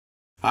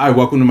Hi,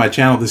 welcome to my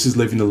channel. This is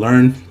Living to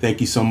Learn.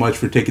 Thank you so much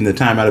for taking the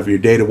time out of your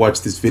day to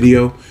watch this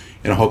video,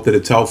 and I hope that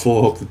it's helpful.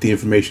 I hope that the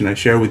information I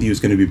share with you is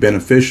going to be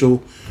beneficial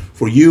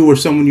for you or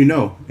someone you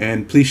know.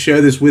 And please share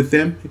this with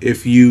them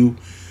if you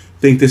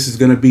think this is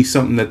going to be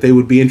something that they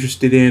would be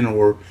interested in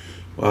or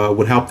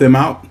would help them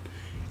out.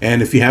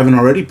 And if you haven't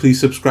already, please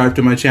subscribe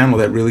to my channel.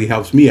 That really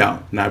helps me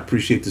out, and I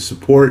appreciate the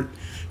support.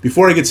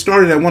 Before I get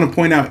started, I want to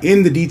point out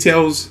in the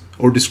details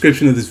or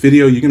description of this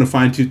video, you're going to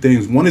find two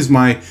things. One is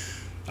my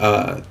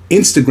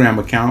Instagram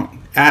account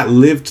at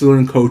Live to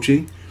Learn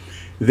Coaching.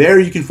 There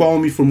you can follow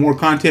me for more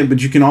content,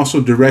 but you can also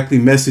directly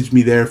message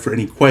me there for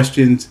any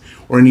questions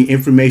or any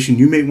information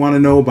you may want to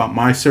know about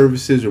my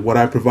services or what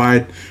I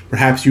provide.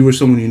 Perhaps you or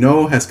someone you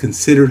know has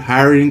considered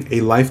hiring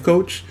a life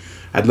coach.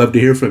 I'd love to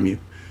hear from you.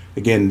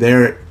 Again,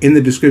 there in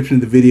the description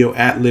of the video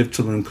at Live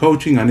to Learn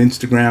Coaching on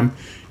Instagram,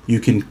 you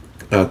can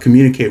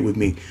communicate with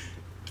me.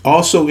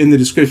 Also in the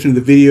description of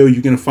the video,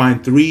 you're going to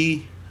find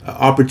three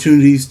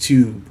opportunities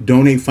to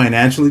donate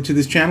financially to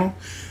this channel.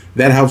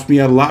 That helps me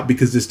out a lot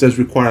because this does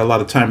require a lot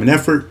of time and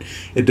effort.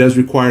 It does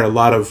require a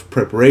lot of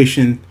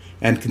preparation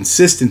and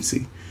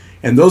consistency.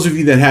 And those of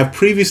you that have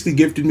previously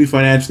gifted me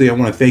financially, I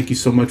want to thank you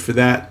so much for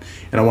that.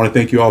 And I want to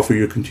thank you all for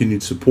your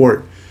continued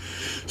support.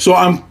 So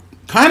I'm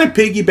kind of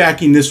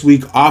piggybacking this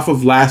week off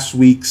of last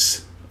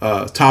week's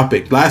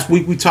topic. Last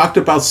week we talked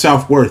about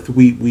self-worth.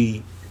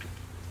 We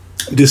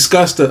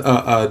discussed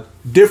a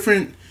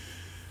different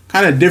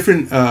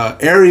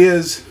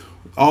areas,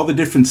 all the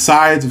different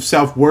sides of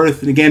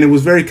self-worth. And again, it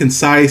was very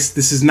concise.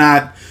 This is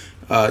not,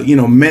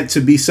 meant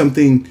to be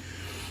something,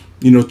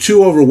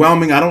 too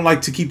overwhelming. I don't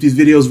like to keep these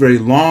videos very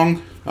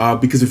long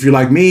because if you're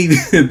like me,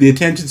 the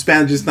attention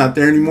span is just not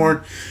there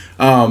anymore.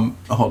 Hold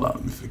on,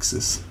 let me fix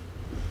this.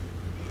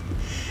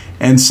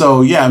 And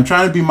so, yeah, I'm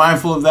trying to be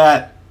mindful of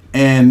that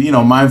and,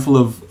 mindful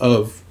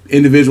of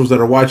individuals that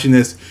are watching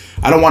this.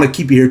 I don't want to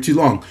keep you here too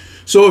long.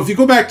 So if you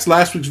go back to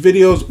last week's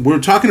videos, we're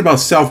talking about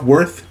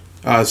self-worth,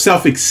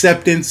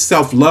 self-acceptance,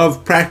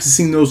 self-love,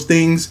 practicing those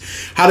things,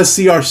 how to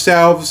see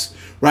ourselves,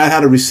 right? How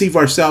to receive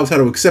ourselves, how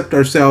to accept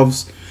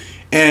ourselves.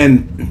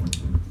 And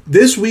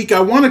this week,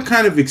 I want to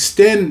kind of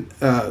extend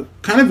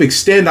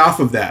off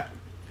of that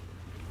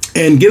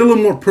and get a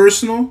little more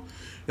personal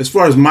as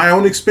far as my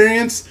own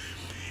experience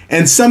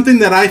and something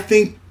that I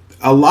think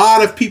a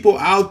lot of people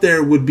out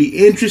there would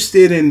be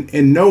interested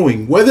in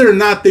knowing, whether or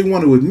not they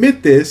want to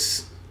admit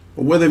this,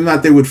 or whether or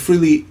not they would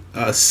freely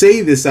say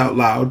this out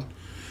loud.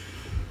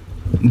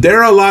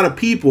 There are a lot of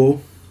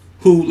people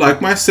who, like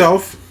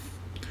myself,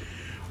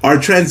 are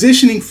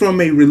transitioning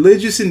from a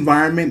religious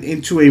environment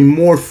into a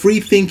more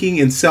free-thinking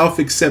and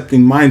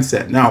self-accepting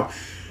mindset. Now,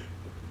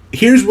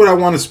 here's what I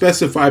want to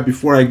specify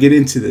before I get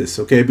into this,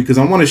 okay? Because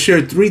I want to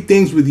share three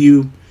things with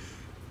you.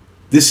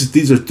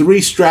 These are three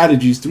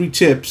strategies, three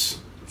tips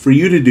for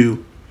you to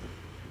do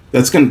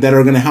that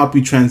are going to help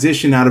you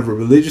transition out of a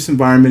religious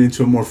environment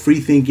into a more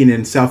free-thinking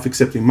and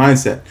self-accepting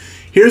mindset.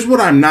 Here's what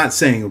I'm not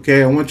saying,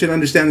 okay? I want you to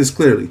understand this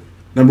clearly.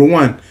 Number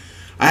one,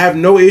 I have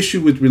no issue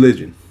with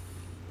religion,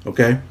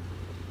 okay?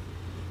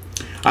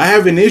 I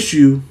have an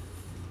issue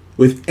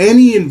with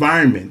any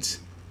environment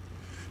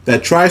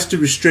that tries to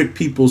restrict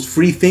people's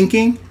free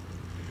thinking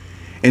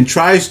and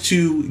tries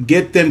to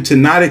get them to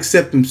not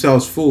accept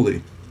themselves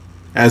fully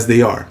as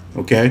they are,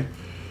 okay?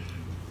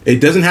 It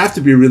doesn't have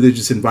to be a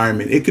religious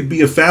environment. It could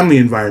be a family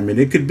environment.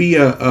 It could be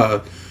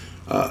a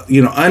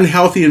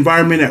unhealthy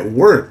environment at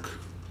work.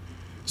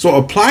 So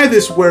apply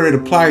this where it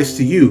applies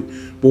to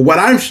you. But what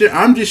I'm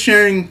just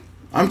sharing,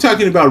 I'm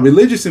talking about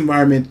religious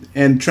environment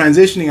and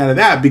transitioning out of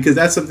that because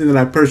that's something that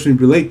I personally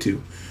relate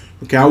to.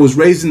 Okay, I was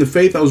raised in the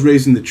faith. I was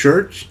raised in the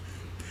church.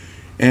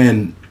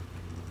 And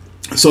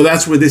so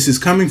that's where this is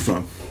coming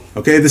from.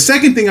 Okay, the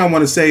second thing I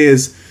want to say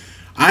is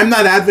I'm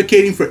not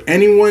advocating for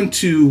anyone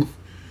to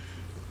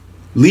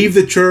leave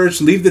the church,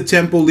 leave the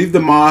temple, leave the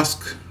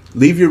mosque,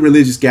 leave your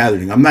religious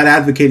gathering. I'm not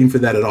advocating for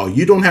that at all.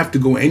 You don't have to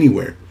go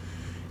anywhere.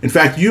 In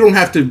fact, you don't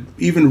have to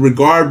even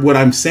regard what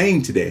I'm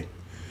saying today.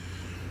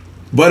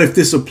 But if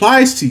this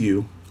applies to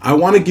you, I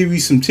want to give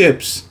you some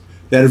tips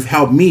that have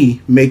helped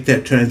me make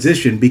that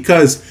transition.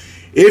 Because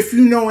if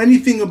you know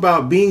anything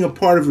about being a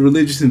part of a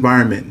religious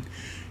environment,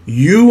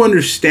 you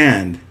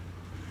understand,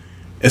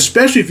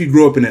 especially if you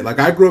grew up in it. Like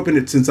I grew up in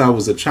it since I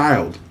was a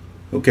child,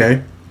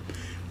 okay?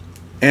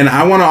 And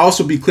I want to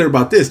also be clear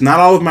about this. Not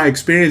all of my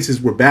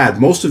experiences were bad.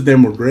 Most of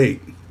them were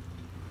great.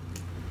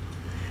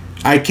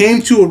 I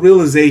came to a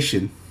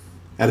realization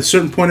at a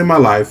certain point in my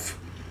life,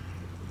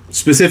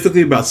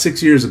 specifically about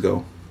 6 years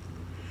ago,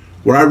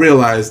 where I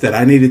realized that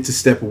I needed to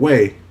step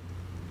away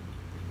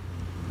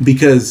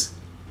because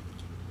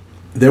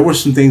there were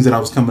some things that I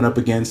was coming up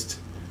against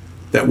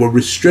that were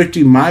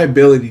restricting my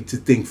ability to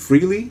think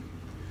freely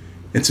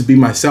and to be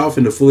myself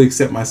and to fully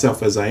accept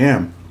myself as I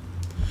am.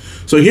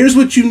 So here's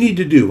what you need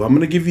to do. I'm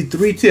going to give you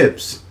three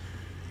tips.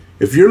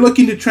 If you're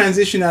looking to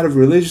transition out of a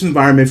religious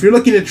environment, if you're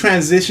looking to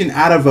transition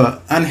out of an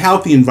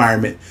unhealthy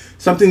environment,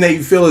 something that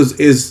you feel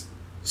is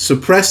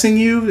suppressing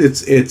you,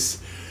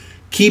 it's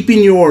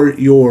keeping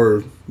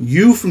your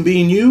you from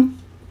being you,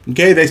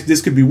 Okay,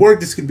 this could be work.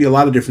 This could be a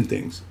lot of different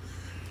things.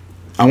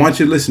 I want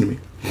you to listen to me.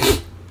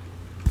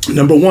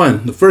 Number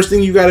one, the first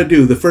thing you got to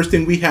do, the first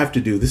thing we have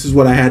to do, this is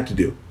what I had to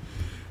do.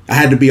 I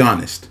had to be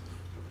honest.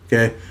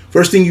 Okay,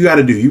 first thing you got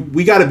to do,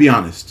 we got to be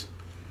honest.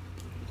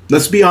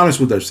 Let's be honest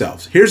with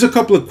ourselves. Here's a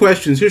couple of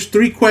questions. Here's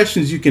 3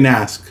 questions you can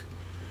ask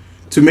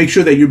to make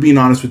sure that you're being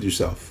honest with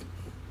yourself.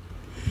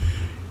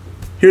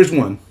 Here's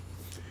one.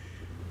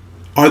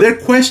 Are there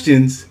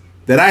questions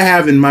that I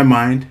have in my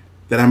mind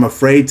that I'm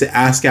afraid to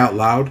ask out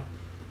loud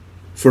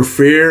for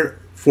fear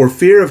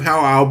of how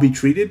I'll be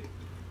treated?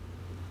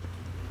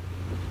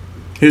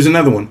 Here's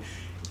another one.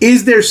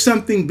 Is there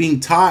something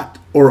being taught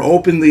or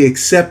openly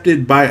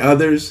accepted by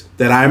others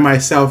that I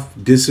myself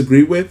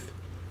disagree with?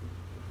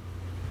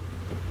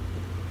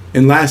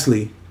 And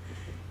lastly,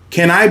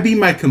 can I be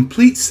my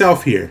complete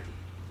self here?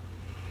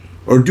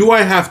 Or do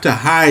I have to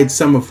hide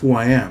some of who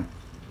I am?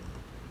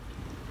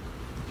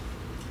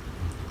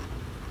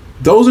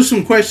 Those are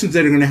some questions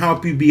that are going to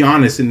help you be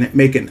honest and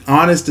make an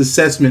honest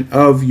assessment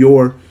of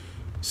your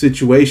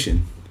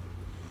situation.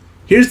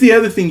 Here's the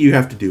other thing you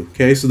have to do,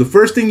 okay? So the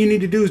first thing you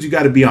need to do is you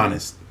got to be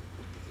honest.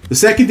 The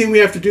second thing we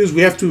have to do is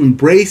we have to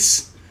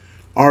embrace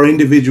our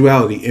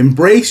individuality.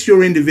 Embrace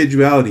your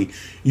individuality.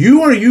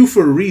 You are you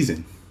for a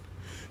reason.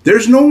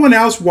 There's no one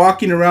else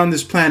walking around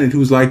this planet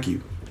who's like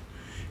you.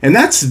 And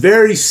that's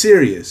very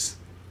serious.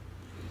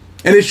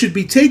 And it should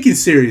be taken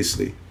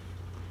seriously.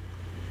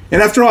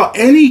 And after all,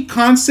 any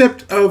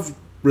concept of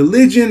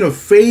religion, of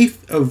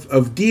faith,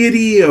 of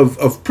deity,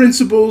 of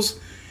principles,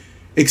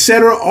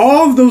 etc.,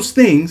 all of those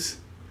things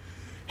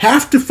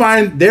have to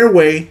find their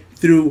way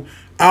through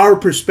our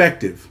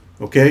perspective,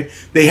 okay?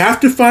 They have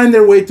to find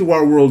their way through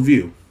our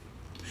worldview.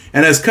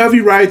 And as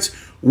Covey writes,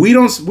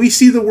 we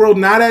see the world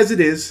not as it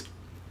is,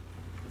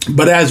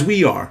 but as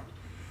we are,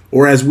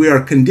 or as we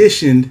are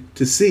conditioned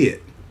to see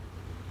it.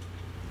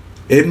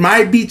 It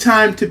might be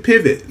time to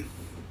pivot.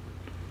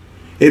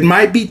 It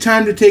might be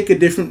time to take a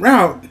different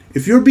route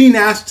if you're being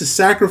asked to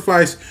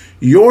sacrifice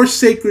your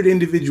sacred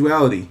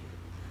individuality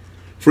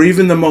for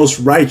even the most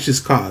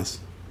righteous cause.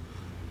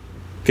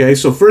 Okay,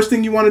 so first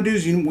thing you want to do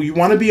is you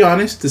want to be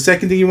honest. The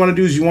second thing you want to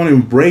do is you want to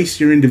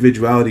embrace your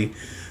individuality.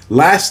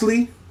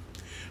 Lastly,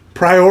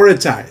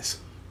 prioritize.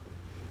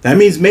 That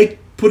means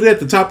put it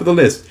at the top of the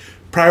list.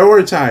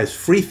 Prioritize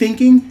free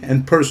thinking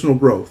and personal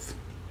growth.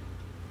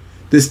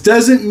 This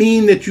doesn't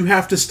mean that you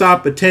have to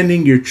stop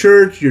attending your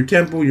church, your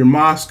temple, your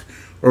mosque,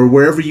 or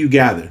wherever you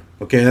gather.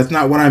 Okay, that's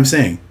not what I'm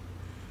saying.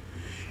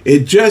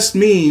 It just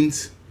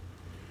means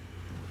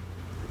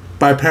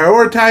by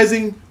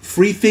prioritizing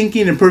free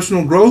thinking and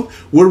personal growth,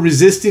 we're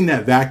resisting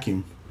that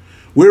vacuum.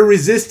 We're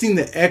resisting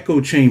the echo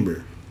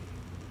chamber.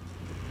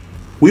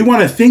 We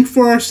want to think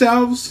for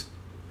ourselves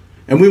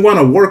and we want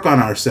to work on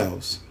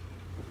ourselves.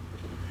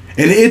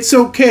 And it's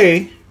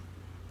okay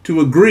to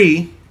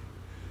agree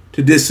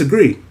to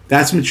disagree.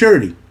 That's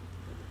maturity.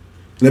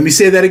 Let me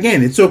say that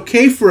again. It's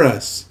okay for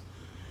us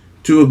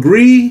to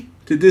agree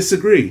to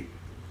disagree.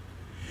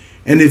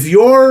 And if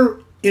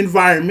your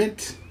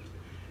environment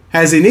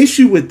has an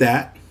issue with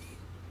that,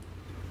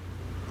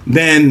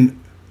 then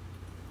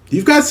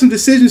you've got some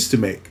decisions to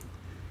make.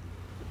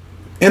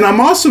 And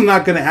I'm also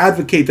not going to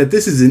advocate that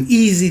this is an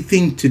easy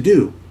thing to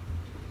do.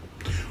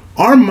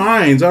 Our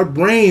minds, our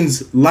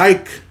brains we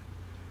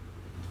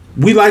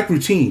like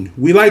routine.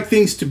 We like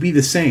things to be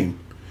the same.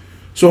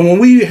 So when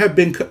we have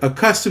been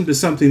accustomed to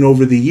something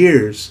over the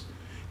years,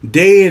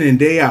 day in and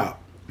day out,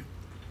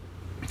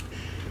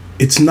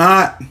 it's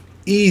not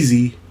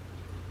easy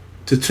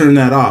to turn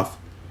that off.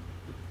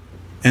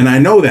 And I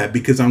know that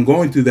because I'm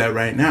going through that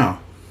right now.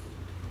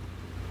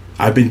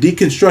 I've been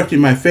deconstructing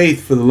my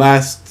faith for the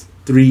last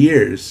 3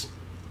 years.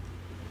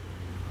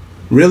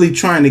 Really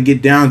trying to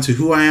get down to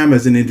who I am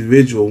as an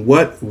individual.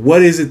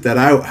 What is it that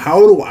how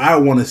do I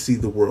want to see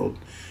the world?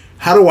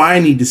 How do I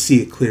need to see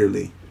it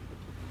clearly?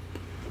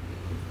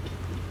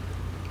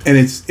 And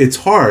it's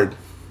hard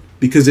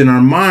because in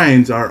our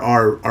minds,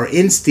 our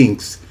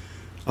instincts,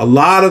 a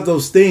lot of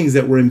those things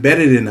that were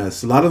embedded in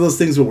us, a lot of those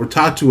things that were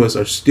taught to us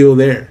are still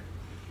there.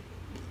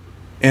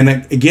 And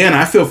again,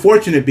 I feel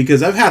fortunate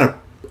because I've had an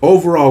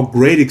overall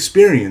great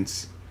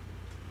experience.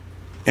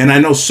 And I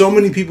know so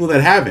many people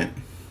that haven't.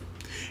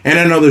 And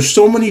I know there's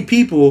so many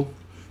people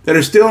that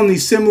are still in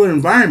these similar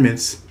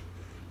environments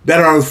that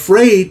are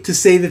afraid to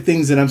say the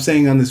things that I'm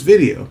saying on this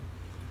video.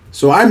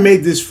 So I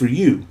made this for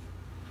you.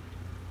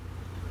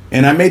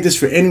 And I made this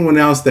for anyone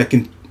else that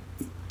can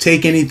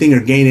take anything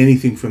or gain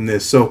anything from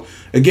this. So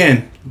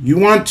again, you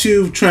want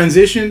to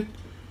transition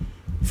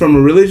from a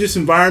religious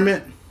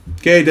environment.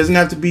 Okay, it doesn't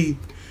have to be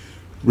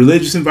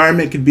religious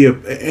environment. It could be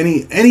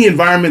any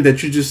environment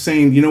that you're just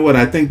saying, you know what,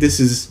 I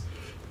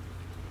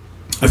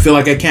feel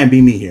like I can't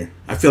be me here.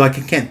 I feel like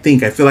I can't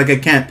think. I feel like I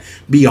can't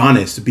be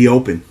honest, be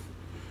open.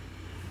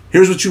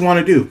 Here's what you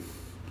want to do.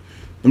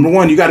 Number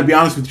one, you got to be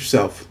honest with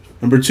yourself.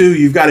 Number two,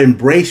 you've got to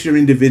embrace your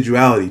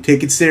individuality.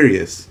 Take it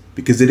serious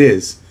because it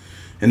is.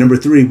 And number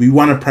three, we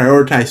want to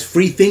prioritize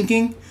free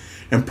thinking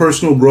and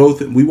personal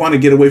growth. And we want to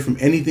get away from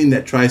anything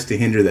that tries to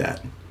hinder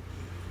that.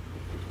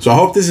 So I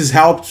hope this has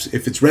helped.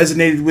 If it's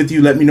resonated with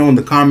you, let me know in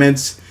the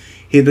comments.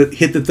 Hit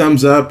the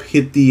thumbs up,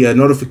 hit the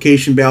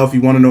notification bell if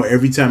you want to know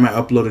every time I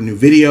upload a new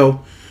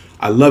video.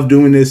 I love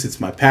doing this. It's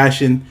my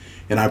passion.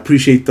 And I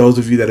appreciate those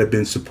of you that have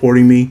been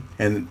supporting me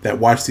and that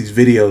watch these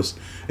videos.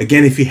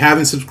 Again, if you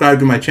haven't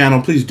subscribed to my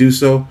channel, please do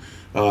so.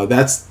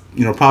 That's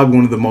probably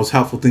one of the most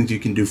helpful things you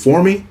can do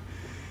for me.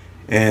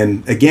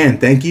 And again,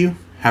 thank you.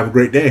 Have a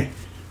great day.